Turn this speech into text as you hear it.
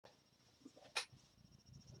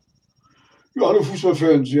Ja, hallo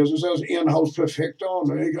Fußballfans, jetzt ist das Ehrenhaus perfekt da.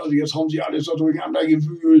 Ne? Also jetzt haben sie alles da durcheinander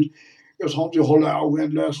gewühlt. Jetzt haben sie HOLLER auch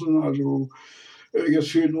entlassen. Also jetzt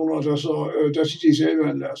fehlt nur noch, dass sie sich selber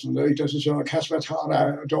entlassen. Ne? Das ist ja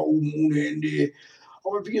Kaspertaler da oben ohne Ende.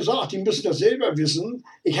 Aber wie gesagt, die müssen das selber wissen.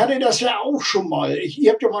 Ich hatte das ja auch schon mal.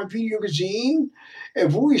 Ihr habt ja mal ein Video gesehen,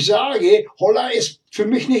 wo ich sage, HOLLER ist für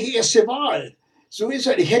mich nicht erste Wahl. So ist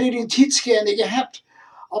er. Ich hätte den TITZ gerne gehabt.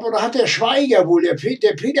 Aber da hat der Schweiger wohl, der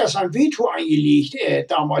Peter sein Veto eingelegt,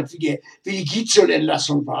 damals, wie die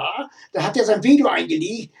GUTE-Entlassung war. Da hat er sein Veto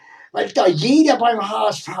eingelegt, weil da jeder beim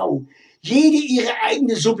HSV, jede ihre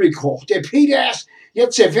eigene Suppe kocht. Der Peters,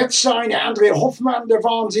 jetzt der Wetzstein, der andere Hoffmann, der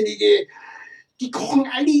Wahnsinnige, die kochen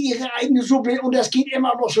alle ihre eigene Suppe und das geht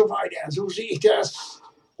immer noch so weiter. So sehe ich das.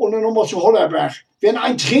 Und dann nochmal zu Hollerbach. Wenn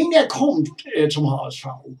ein Trainer kommt zum HSV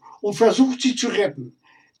und versucht, sie zu retten,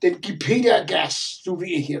 dann gibt Peter Gas, so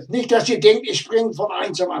wie ich jetzt. Nicht, dass ihr denkt, ich springe von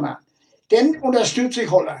einem zum anderen. Dann unterstütze ich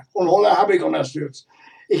HOLLER. Und HOLLER habe ich unterstützt.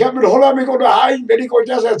 Ich habe mit HOLLER mich unterhalten, wenn ich euch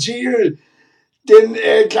das erzähle, dann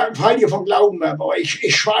fallt ihr vom Glauben ab. Aber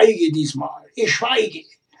ich schweige diesmal. Ich schweige.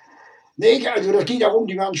 Nicht? Also das geht auch um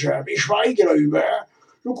die Mannschaft. Ich schweige darüber.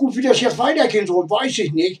 So gut, wie das jetzt weitergehen soll, weiß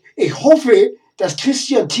ich nicht. Ich hoffe, dass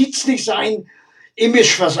Christian TITZ nicht sein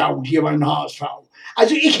Image versaut hier beim HSV.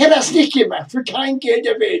 Also ich hätte das nicht gemacht, für kein Geld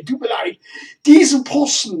der Welt, tut mir leid. Diesen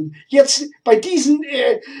Posten jetzt bei diesen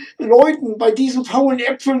Leuten, bei diesen faulen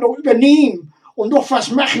Äpfeln noch übernehmen und noch was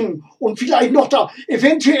machen und vielleicht noch da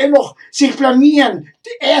eventuell noch sich blamieren.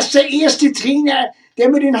 Er ist der erste Trainer, der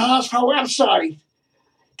mit den HSV absteigt.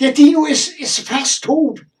 Der Dino ist fast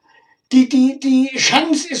tot. Die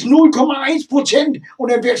Chance ist 0,1% und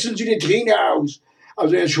dann wechseln sie den Trainer aus.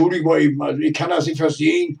 Also entschuldigung mal eben, also ich kann das nicht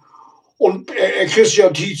verstehen. Und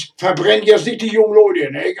Christian TITZ verbrennt jetzt nicht die jungen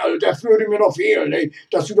Leute. Ne? Also das würde mir noch fehlen, ne?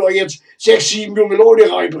 Dass du da jetzt 6, 7 junge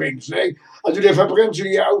Leute reinbringst. Ne? Also der verbrennt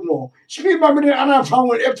sie ja auch noch. Spiel mal mit den anderen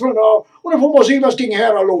faulen Äpfeln da und dann wollen wir sehen, was gegen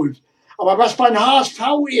Hertha läuft. Aber was beim HSV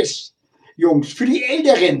ist, Jungs, für die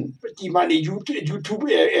Älteren, die meine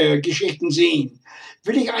YouTube-Geschichten sehen,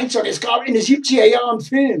 will ich eins sagen, es gab in den 70er Jahren einen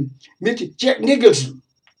Film mit Jack Nicholson.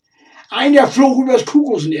 Einer flog übers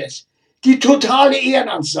Kuckucksnest. Die totale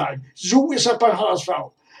Ehrenanzahl. So ist das beim HSV.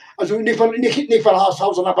 Also nicht bei HSV,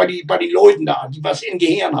 sondern bei den Leuten da, die was im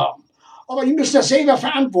Gehirn haben. Aber die müssen das selber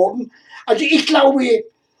verantworten. Also ich glaube,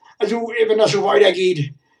 also wenn das so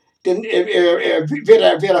weitergeht, dann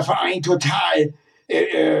wird der Verein total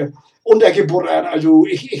untergebuttert. Also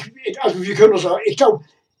wir können uns sagen, ich glaube,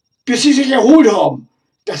 bis sie sich erholt haben,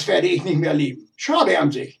 das werde ich nicht mehr erleben. Schade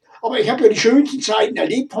an sich. Aber ich habe ja die schönsten Zeiten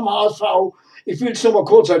erlebt vom HSV. Ich will es nur mal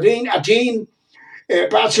kurz erwähnen. Athen,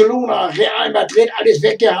 Barcelona, Real Madrid, alles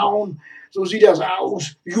weggehauen. So sieht das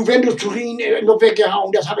aus. Juventus Turin noch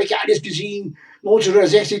weggehauen. Das habe ich ja alles gesehen.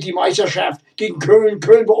 1960 die Meisterschaft gegen Köln.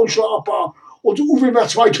 Köln war unschlagbar. Und Uwe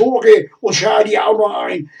macht 2 Tore und Charlie auch noch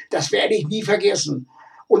ein. Das werde ich nie vergessen.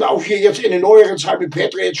 Und auch hier jetzt in der neueren Zeit mit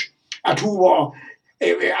Petric, Atuba,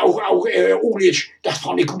 auch Ulic, das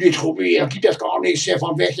war eine gute Truppe. Da gibt es gar nichts.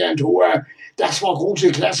 Stefan Wächter ein Tor. Das war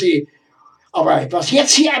große Klasse. Aber was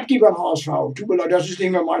jetzt hier abgeht beim HSV, tut mir leid, das ist nicht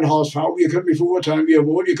mehr mein HSV. Ihr könnt mich verurteilen, wie ihr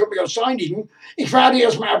wollt. Ihr könnt mich auch steinigen. Ich warte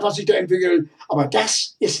erst mal ab, was sich da entwickelt. Aber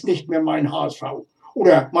das ist nicht mehr mein HSV.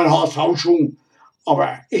 Oder mein HSV schon.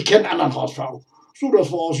 Aber ich kenne einen anderen HSV. So,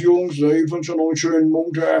 das war's, Jungs. Ich wünsche noch einen schönen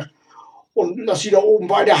Montag. Und lass sie da oben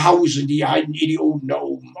weiter hausen, die alten Idioten da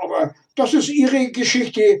oben. Aber das ist ihre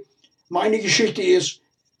Geschichte. Meine Geschichte ist,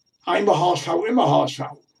 einmal HSV, immer HSV.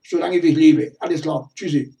 Solange ich lebe. Alles klar.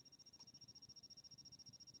 Tschüssi.